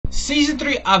Season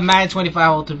 3 of Madden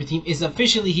 25 Ultimate Team is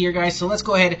officially here, guys. So let's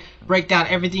go ahead and break down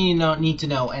everything you need to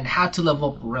know and how to level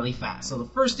up really fast. So the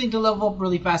first thing to level up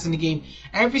really fast in the game,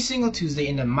 every single Tuesday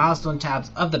in the milestone tabs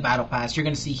of the Battle Pass, you're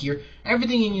going to see here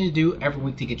everything you need to do every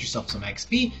week to get yourself some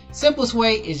XP. Simplest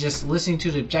way is just listening to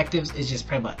the objectives, is just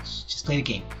pretty much just play the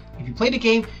game. If you play the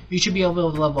game, you should be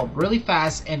able to level up really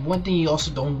fast. And one thing you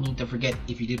also don't need to forget,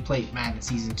 if you did play Madden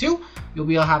Season 2, you'll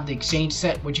be able to have the exchange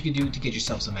set, what you can do to get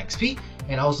yourself some XP.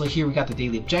 And also here we got the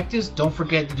daily objectives. Don't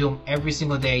forget to do them every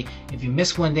single day. If you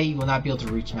miss one day, you will not be able to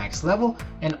reach max level.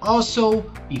 And also,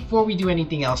 before we do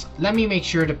anything else, let me make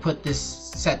sure to put this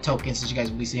set tokens that you guys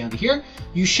will be seeing under here.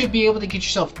 You should be able to get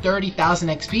yourself 30,000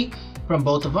 XP from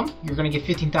both of them. You're going to get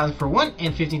 15,000 for one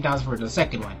and 15,000 for the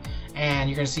second one. And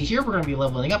you're going to see here we're going to be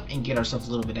leveling up and get ourselves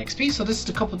a little bit of XP. So this is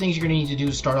a couple things you're going to need to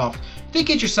do to start off to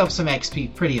get yourself some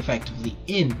XP pretty effectively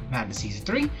in Madden Season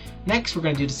 3. Next, we're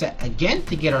going to do the set again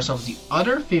to get ourselves the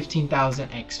other 15,000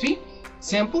 XP.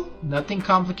 Simple, nothing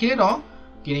complicated at all.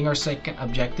 Getting our second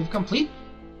objective complete.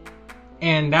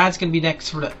 And that's going to be next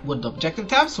for with the objective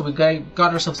tab. So we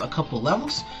got ourselves a couple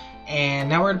levels. And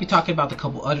now we're going to be talking about a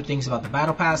couple other things about the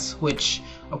Battle Pass, which,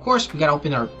 of course, we got to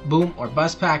open our Boom or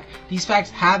Bust pack. These packs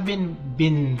have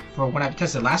been for when I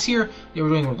tested last year, they were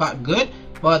doing a lot good.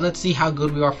 But let's see how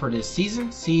good we are for this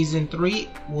season. Season 3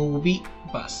 will be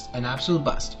Bust, an absolute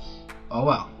bust. Oh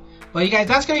well. But you guys,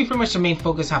 that's going to be pretty much the main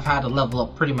focus of how to level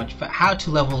up, pretty much how to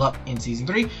level up in Season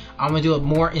 3. I'm going to do a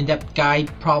more in-depth guide,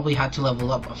 probably how to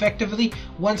level up effectively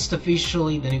once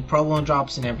officially the new promo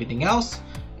drops and everything else.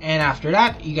 And after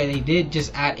that, you guys, they did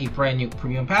just add a brand new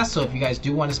premium pass. So if you guys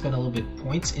do want to spend a little bit of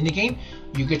points in the game,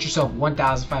 you get yourself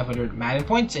 1,500 Madden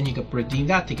points, and you can redeem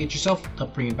that to get yourself the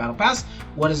premium battle pass.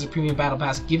 What does the premium battle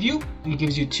pass give you? It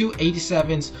gives you 2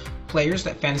 87s players,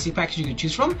 that fantasy packs you can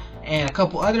choose from, and a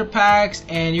couple other packs.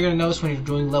 And you're gonna notice when you're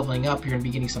doing leveling up, you're gonna be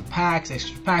getting some packs,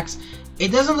 extra packs.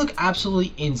 It doesn't look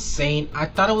absolutely insane. I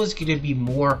thought it was gonna be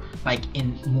more like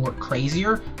more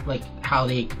crazier, like how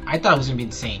I thought it was gonna be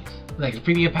insane. Like the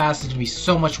premium pass is gonna be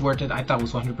so much worth it. I thought it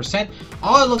was 100%.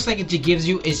 All it looks like it gives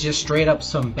you is just straight up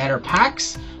some better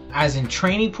packs, as in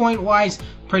training point wise,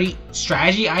 pretty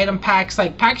strategy item packs,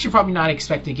 like packs you're probably not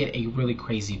expecting to get a really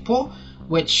crazy pull,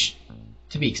 which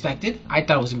to be expected. I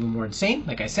thought it was gonna be more insane,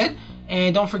 like I said.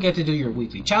 And don't forget to do your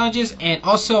weekly challenges. And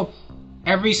also,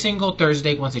 every single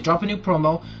Thursday, once they drop a new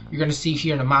promo, you're going to see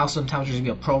here in the milestone tab, there's going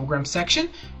to be a program section.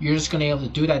 You're just going to be able to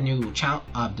do that new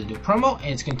the new promo, and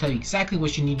it's going to tell you exactly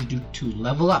what you need to do to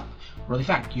level up really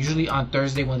fast. Usually on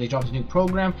Thursday when they drop the new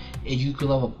program, you can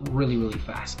level up really, really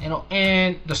fast.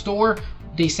 And the store,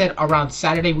 they said around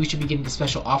Saturday we should be getting the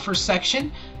special offers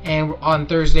section, and on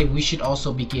Thursday we should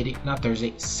also be getting,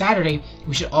 Saturday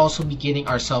we should also be getting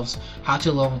ourselves how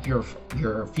to level up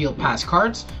your field pass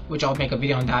cards, which I'll make a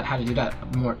video on that, how to do that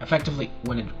more effectively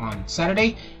on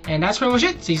Saturday. And that's pretty much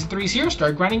it. Season 3 is here.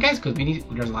 Start grinding, guys, because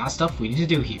there's a lot of stuff we need to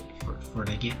do here for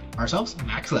to get ourselves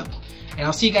max level. And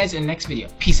I'll see you guys in the next video.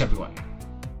 Peace, everyone.